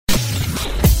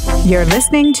You're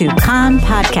listening to Kan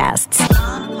Podcasts.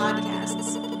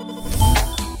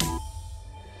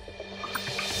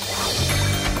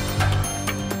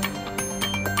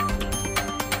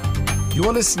 You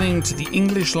are listening to the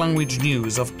English language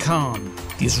news of Kan,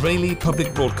 the Israeli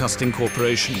Public Broadcasting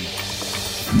Corporation.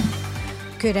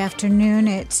 Good afternoon.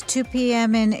 It's 2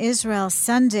 p.m. in Israel,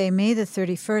 Sunday, May the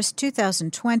 31st,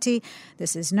 2020.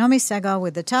 This is Nomi Segal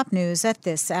with the top news at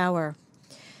this hour.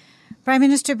 Prime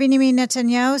Minister Benjamin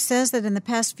Netanyahu says that in the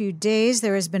past few days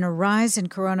there has been a rise in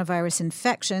coronavirus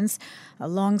infections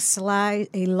alongside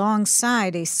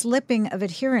a slipping of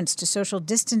adherence to social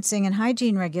distancing and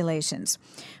hygiene regulations.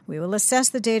 We will assess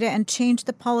the data and change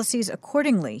the policies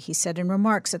accordingly, he said in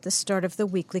remarks at the start of the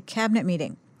weekly cabinet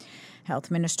meeting. Health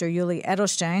Minister Yuli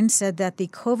Edelstein said that the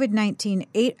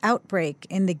COVID-19 outbreak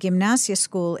in the Gymnasia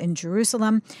school in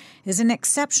Jerusalem is an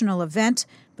exceptional event,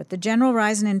 but the general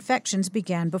rise in infections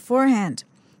began beforehand.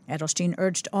 Edelstein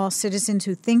urged all citizens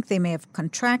who think they may have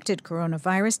contracted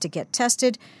coronavirus to get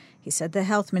tested. He said the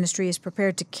health ministry is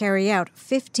prepared to carry out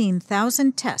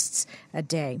 15,000 tests a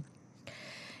day.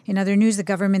 In other news, the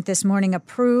government this morning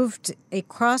approved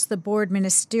across-the-board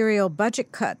ministerial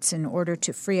budget cuts in order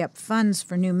to free up funds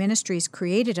for new ministries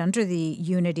created under the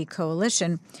Unity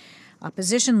Coalition.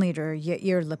 Opposition leader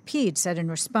Yair Lapid said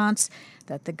in response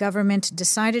that the government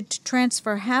decided to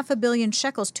transfer 500 million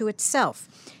shekels to itself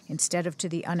instead of to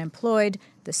the unemployed,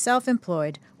 the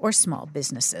self-employed, or small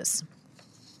businesses.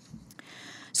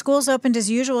 Schools opened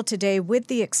as usual today with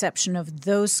the exception of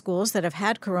those schools that have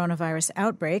had coronavirus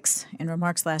outbreaks. In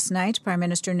remarks last night, Prime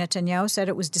Minister Netanyahu said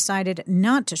it was decided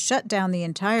not to shut down the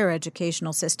entire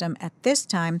educational system at this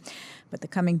time, but the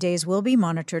coming days will be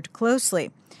monitored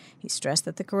closely. He stressed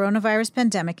that the coronavirus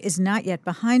pandemic is not yet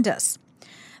behind us.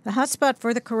 The hotspot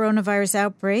for the coronavirus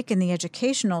outbreak in the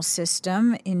educational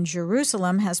system in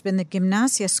Jerusalem has been the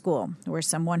Gymnasia school, where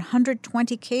some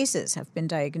 120 cases have been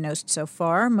diagnosed so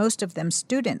far, most of them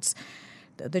students.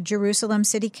 Though the Jerusalem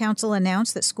City Council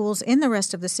announced that schools in the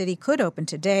rest of the city could open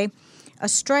today, a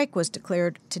strike was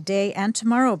declared today and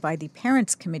tomorrow by the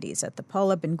parents' committees at the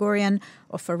Paula Ben Gurion,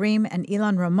 Ofarim, and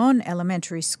Ilan Ramon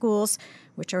elementary schools,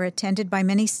 which are attended by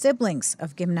many siblings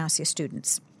of Gymnasia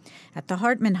students. At the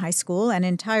Hartman High School, an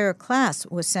entire class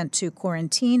was sent to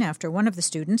quarantine after one of the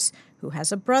students, who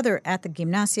has a brother at the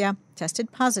Gymnasia,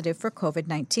 tested positive for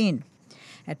COVID-19.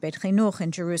 At Beit Chinuch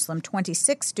in Jerusalem,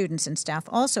 26 students and staff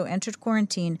also entered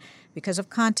quarantine because of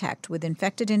contact with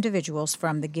infected individuals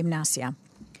from the Gymnasia.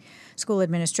 School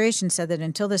administration said that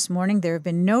until this morning there have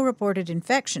been no reported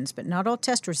infections, but not all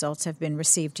test results have been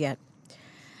received yet.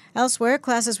 Elsewhere,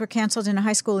 classes were canceled in a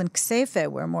high school in Kseife,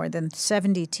 where more than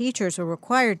 70 teachers were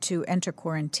required to enter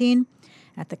quarantine.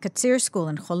 At the Katsir school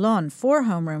in Cholon, 4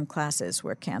 homeroom classes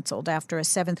were canceled after a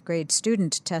 7th grade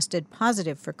student tested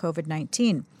positive for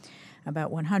COVID-19. About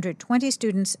 120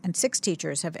 students and 6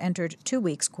 teachers have entered 2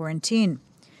 weeks quarantine.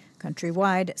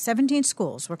 Countrywide, 17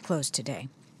 schools were closed today.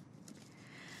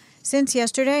 Since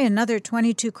yesterday, another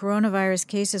 22 coronavirus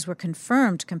cases were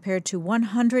confirmed compared to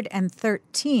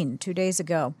 113 2 days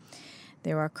ago.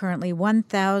 There are currently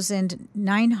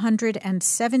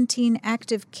 1,917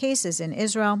 active cases in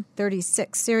Israel,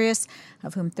 36 serious,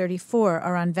 of whom 34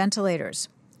 are on ventilators.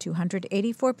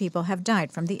 284 people have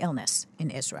died from the illness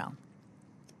in Israel.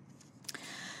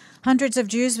 Hundreds of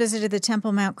Jews visited the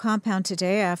Temple Mount compound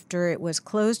today after it was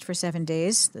closed for 7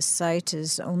 days. The site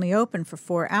is only open for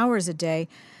 4 hours a day.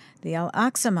 The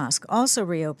Al-Aqsa Mosque also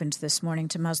reopened this morning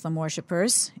to Muslim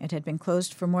worshippers. It had been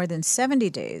closed for more than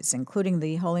 70 days, including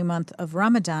the holy month of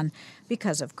Ramadan,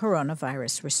 because of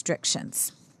coronavirus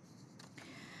restrictions.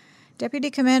 Deputy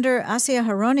Commander Asiya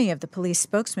Haroni of the police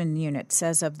spokesman unit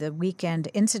says of the weekend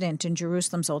incident in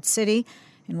Jerusalem's Old City,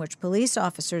 in which police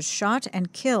officers shot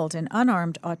and killed an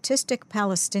unarmed autistic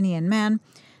Palestinian man,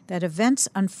 that events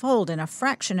unfold in a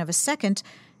fraction of a second,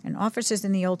 and officers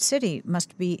in the Old City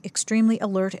must be extremely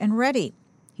alert and ready.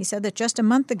 He said that just a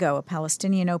month ago, a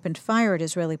Palestinian opened fire at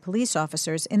Israeli police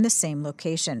officers in the same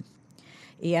location.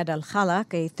 Iyad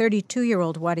al-Khalak, a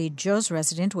 32-year-old Wadi Joz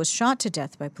resident, was shot to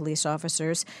death by police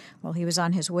officers while he was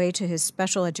on his way to his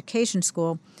special education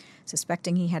school.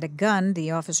 Suspecting he had a gun, the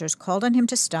officers called on him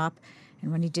to stop,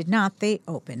 and when he did not, they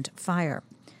opened fire.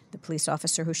 The police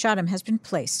officer who shot him has been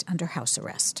placed under house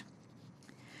arrest.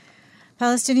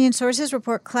 Palestinian sources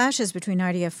report clashes between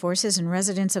IDF forces and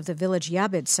residents of the village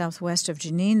Yabid, southwest of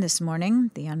Jenin, this morning.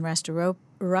 The unrest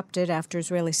erupted after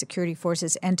Israeli security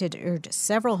forces entered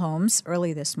several homes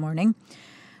early this morning.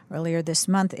 Earlier this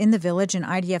month, in the village, an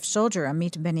IDF soldier,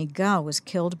 Amit Benigal, was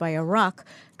killed by a rock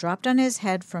dropped on his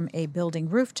head from a building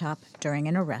rooftop during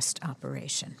an arrest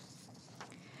operation.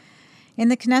 In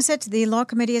the Knesset, the Law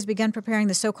Committee has begun preparing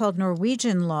the so-called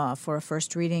Norwegian law for a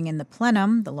first reading in the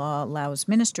plenum. The law allows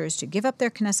ministers to give up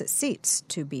their Knesset seats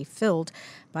to be filled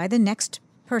by the next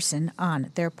person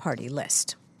on their party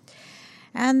list.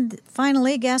 And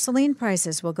finally, gasoline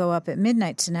prices will go up at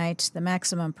midnight tonight. The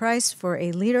maximum price for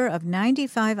a liter of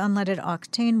 95 unleaded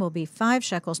octane will be 5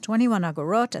 shekels 21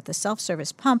 agorot at the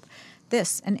self-service pump.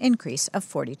 This an increase of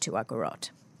 42 agorot.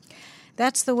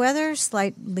 That's the weather.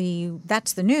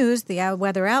 That's the news. The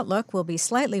weather outlook will be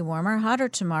slightly warmer, hotter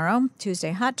tomorrow.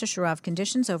 Tuesday, hot to Sharav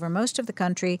conditions over most of the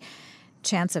country.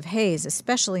 Chance of haze,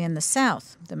 especially in the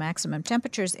south. The maximum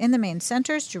temperatures in the main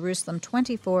centers: Jerusalem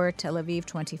 24, Tel Aviv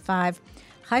 25,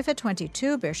 Haifa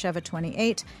 22, Beersheba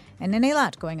 28, and in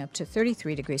Eilat going up to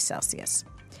 33 degrees Celsius.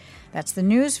 That's the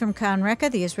news from Kan Reka,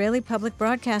 the Israeli Public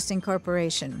Broadcasting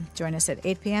Corporation. Join us at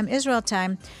 8 p.m. Israel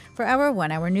time for our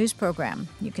one-hour news program.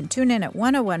 You can tune in at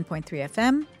 101.3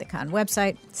 FM, the Kan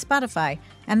website, Spotify,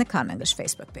 and the Kan English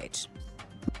Facebook page.